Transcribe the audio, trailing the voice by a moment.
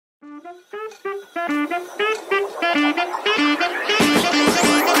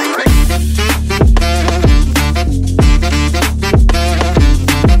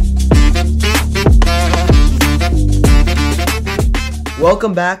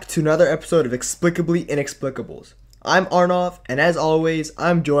Welcome back to another episode of Explicably Inexplicables. I'm Arnav, and as always,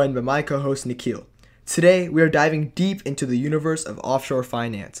 I'm joined by my co-host Nikhil. Today, we are diving deep into the universe of offshore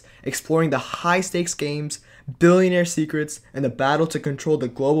finance, exploring the high-stakes games, billionaire secrets, and the battle to control the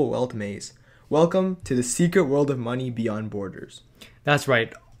global wealth maze. Welcome to the secret world of money beyond borders. That's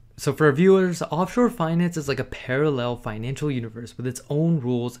right. So for our viewers, offshore finance is like a parallel financial universe with its own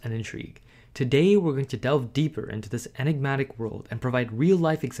rules and intrigue. Today, we're going to delve deeper into this enigmatic world and provide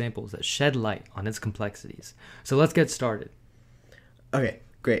real-life examples that shed light on its complexities. So let's get started. Okay,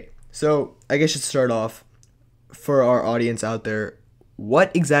 great. So I guess to start off, for our audience out there,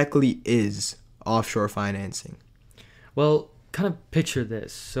 what exactly is offshore financing? Well, kind of picture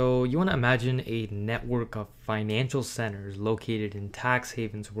this. So you want to imagine a network of financial centers located in tax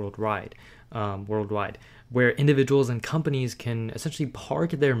havens worldwide, where individuals and companies can essentially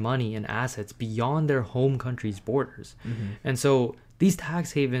park their money and assets beyond their home country's borders. And so these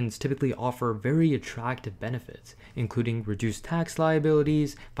tax havens typically offer very attractive benefits, including reduced tax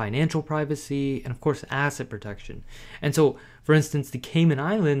liabilities, financial privacy, and of course, asset protection. And so, for instance, the Cayman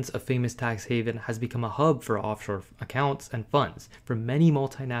Islands, a famous tax haven, has become a hub for offshore accounts and funds for many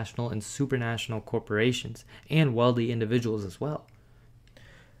multinational and supranational corporations and wealthy individuals as well.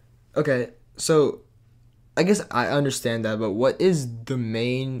 Okay, so I guess I understand that, but what is the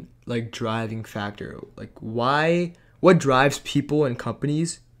main driving factor? What drives people and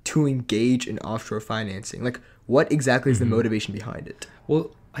companies to engage in offshore financing? What exactly is the motivation behind it?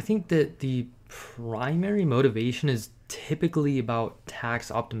 Well, I think that the primary motivation is typically about tax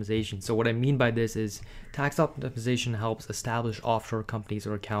optimization. So what I mean by this is tax optimization helps establish offshore companies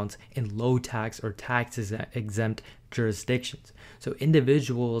or accounts in low tax or tax exempt jurisdictions. So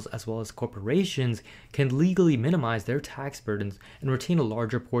individuals as well as corporations can legally minimize their tax burdens and retain a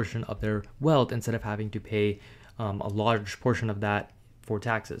larger portion of their wealth instead of having to pay a large portion of that for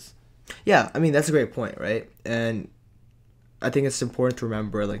taxes. Yeah, I mean, that's a great point, right? And I think it's important to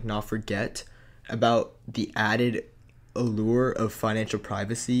remember, not forget about the added allure of financial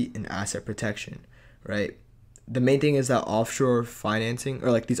privacy and asset protection, right? The main thing is that offshore financing,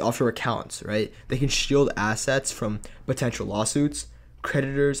 or these offshore accounts, right? They can shield assets from potential lawsuits,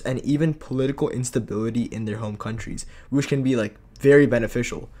 creditors, and even political instability in their home countries, which can be very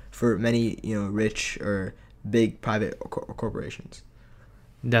beneficial for many, rich or big private corporations.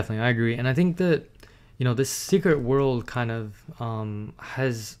 Definitely, I agree. And I think that, this secret world kind of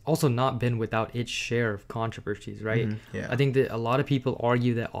has also not been without its share of controversies, right? Yeah. I think that a lot of people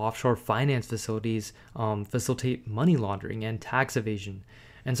argue that offshore finance facilities facilitate money laundering and tax evasion.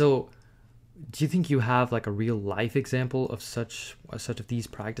 And so do you think you have a real life example of such of these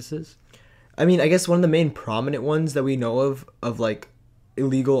practices? I mean, I guess one of the main prominent ones that we know of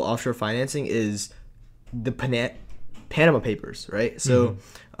illegal offshore financing is the Panama Papers, right? So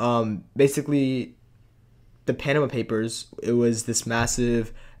basically, the Panama Papers, it was this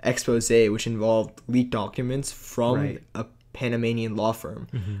massive expose which involved leaked documents from a Panamanian law firm.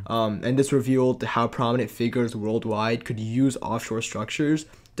 And this revealed how prominent figures worldwide could use offshore structures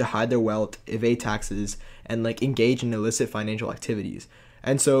to hide their wealth, evade taxes, and engage in illicit financial activities.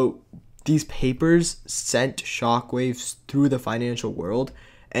 And so these papers sent shockwaves through the financial world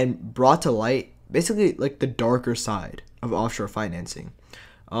and brought to light basically the darker side of offshore financing.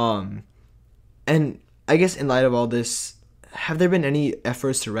 And I guess in light of all this, have there been any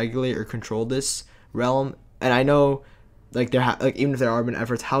efforts to regulate or control this realm? And I know even if there are been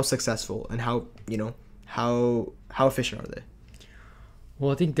efforts, how successful and how efficient are they?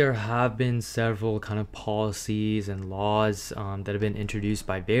 Well, I think there have been several kind of policies and laws that have been introduced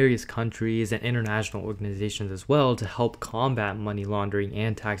by various countries and international organizations as well to help combat money laundering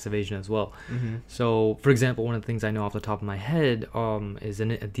and tax evasion as well. So, for example, one of the things I know off the top of my head is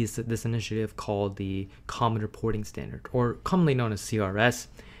this initiative called the Common Reporting Standard, or commonly known as CRS,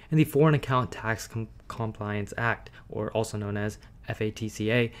 and the Foreign Account Tax Compliance Act, or also known as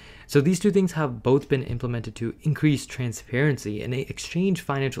FATCA. So these two things have both been implemented to increase transparency and exchange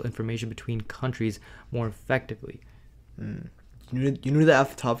financial information between countries more effectively. You knew that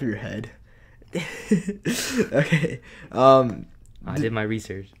off the top of your head? Okay. I did my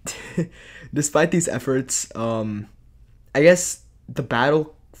research. Despite these efforts, I guess the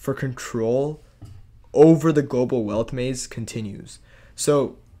battle for control over the global wealth maze continues.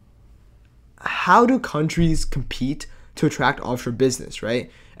 So how do countries compete to attract offshore business,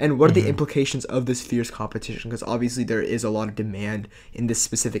 right? And what are the implications of this fierce competition? Because obviously there is a lot of demand in this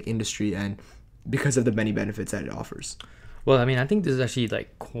specific industry, and because of the many benefits that it offers. Well, I mean, I think this is actually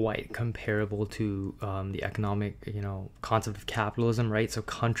like quite comparable to the economic, concept of capitalism, right? So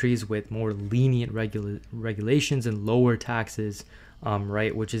countries with more lenient regulations and lower taxes,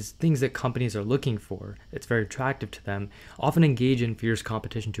 right, which is things that companies are looking for. It's very attractive to them. Often engage in fierce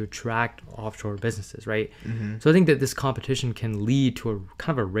competition to attract offshore businesses, right? So I think that this competition can lead to a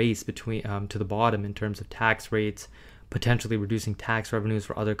kind of a race between to the bottom in terms of tax rates, potentially reducing tax revenues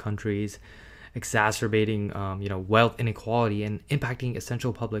for other countries, exacerbating wealth inequality and impacting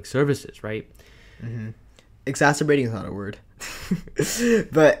essential public services, right? Exacerbating is not a word.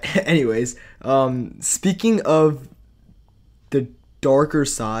 But anyways, speaking of the darker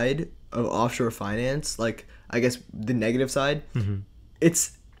side of offshore finance, like I guess the negative side,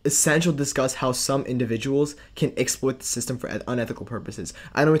 it's essential to discuss how some individuals can exploit the system for unethical purposes.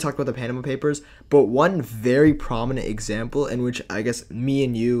 I know we talked about the Panama Papers, but one very prominent example in which I guess me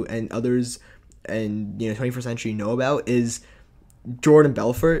and you and others and 21st century know about is Jordan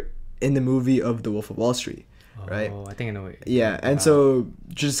Belfort in the movie of The Wolf of Wall Street, right? Oh, I think I know it. Yeah, and so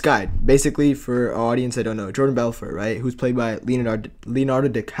just guide basically for our audience that don't know, Jordan Belfort, right, who's played by Leonardo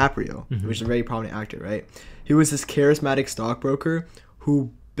DiCaprio, which is a very prominent actor, right? He was this charismatic stockbroker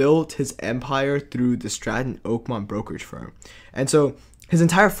who built his empire through the Stratton Oakmont brokerage firm, and so his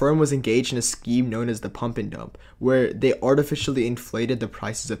entire firm was engaged in a scheme known as the pump and dump, where they artificially inflated the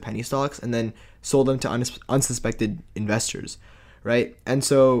prices of penny stocks and then sold them to unsuspected investors, right? And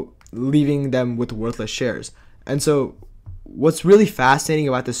so leaving them with worthless shares. And so what's really fascinating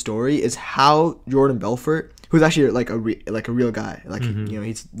about this story is how Jordan Belfort, who's actually like a real guy, like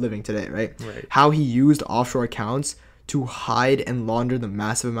he's living today, right? How he used offshore accounts to hide and launder the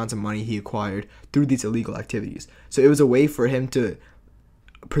massive amounts of money he acquired through these illegal activities. So it was a way for him to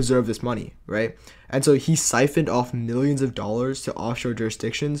preserve this money, right? And so he siphoned off millions of dollars to offshore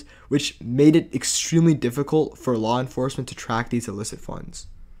jurisdictions, which made it extremely difficult for law enforcement to track these illicit funds.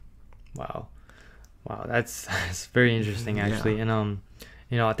 Wow, that's very interesting actually. And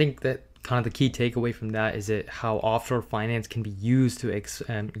I think that kind of the key takeaway from that is that how offshore finance can be used to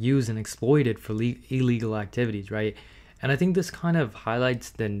used and exploited for illegal activities, right? And I think this kind of highlights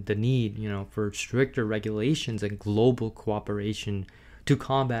the need, for stricter regulations and global cooperation to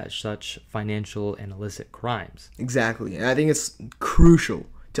combat such financial and illicit crimes. Exactly. And I think it's crucial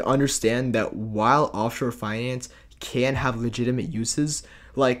to understand that while offshore finance can have legitimate uses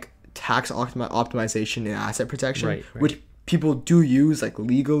like tax optimization and asset protection, which people do use like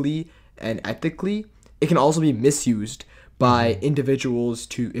legally and ethically, it can also be misused by individuals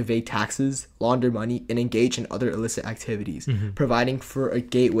to evade taxes, launder money, and engage in other illicit activities, providing for a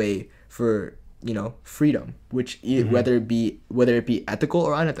gateway for freedom, which whether it be ethical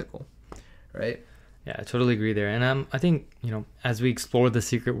or unethical, right? Yeah, I totally agree there. And I think as we explore the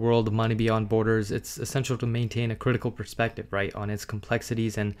secret world of money beyond borders, it's essential to maintain a critical perspective, right, on its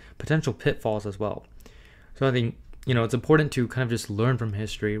complexities and potential pitfalls as well. So I think it's important to kind of just learn from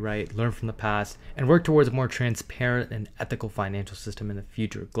history, right, learn from the past, and work towards a more transparent and ethical financial system in the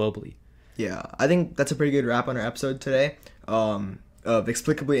future globally. Yeah, I think that's a pretty good wrap on our episode today of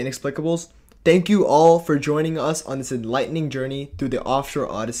Explicably Inexplicables. Thank you all for joining us on this enlightening journey through the offshore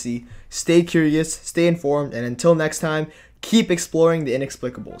Odyssey. Stay curious, stay informed, and until next time, keep exploring the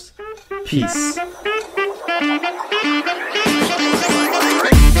inexplicables. Peace.